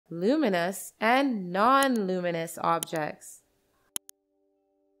luminous and non-luminous objects.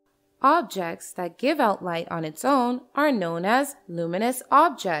 Objects that give out light on its own are known as luminous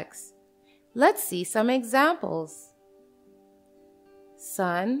objects. Let's see some examples.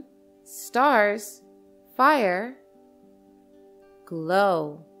 Sun, stars, fire,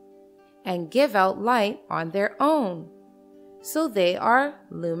 glow, and give out light on their own, so they are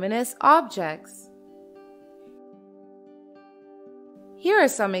luminous objects. Here are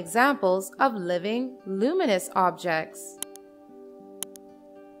some examples of living luminous objects.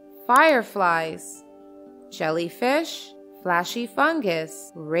 Fireflies, jellyfish, flashy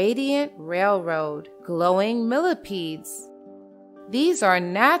fungus, radiant railroad, glowing millipedes. These are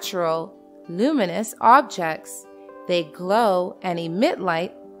natural, luminous objects. They glow and emit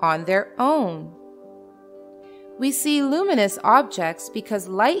light on their own. We see luminous objects because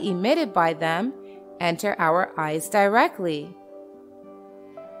light emitted by them enter our eyes directly.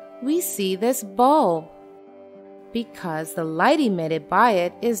 We see this bulb because the light emitted by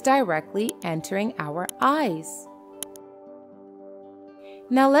it is directly entering our eyes.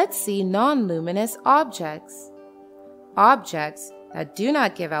 Now let's see non-luminous objects. Objects that do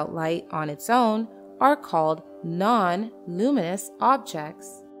not give out light on its own are called non-luminous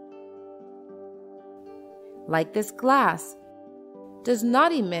objects. Like this glass, does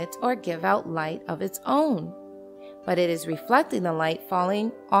not emit or give out light of its own, but it is reflecting the light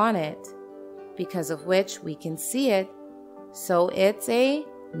falling on it, because of which we can see it, so it's a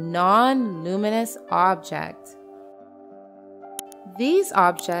non-luminous object. These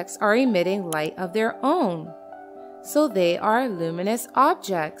objects are emitting light of their own, so they are luminous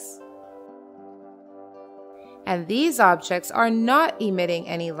objects. And these objects are not emitting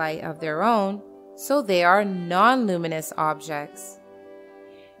any light of their own, so they are non-luminous objects.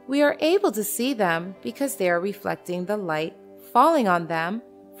 We are able to see them because they are reflecting the light falling on them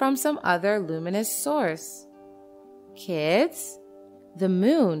from some other luminous source. Kids, the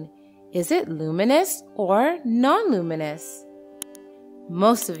moon, is it luminous or non-luminous?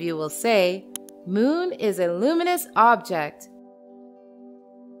 Most of you will say, moon is a luminous object.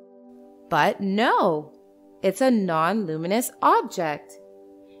 But no, it's a non-luminous object.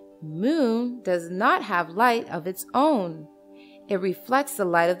 Moon does not have light of its own. It reflects the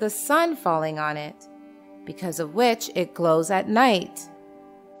light of the sun falling on it, because of which it glows at night.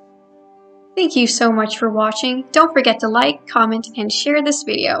 Thank you so much for watching. Don't forget to like, comment, and share this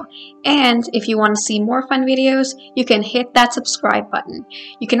video. And if you want to see more fun videos, you can hit that subscribe button.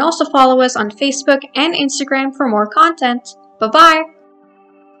 You can also follow us on Facebook and Instagram for more content. Bye-bye!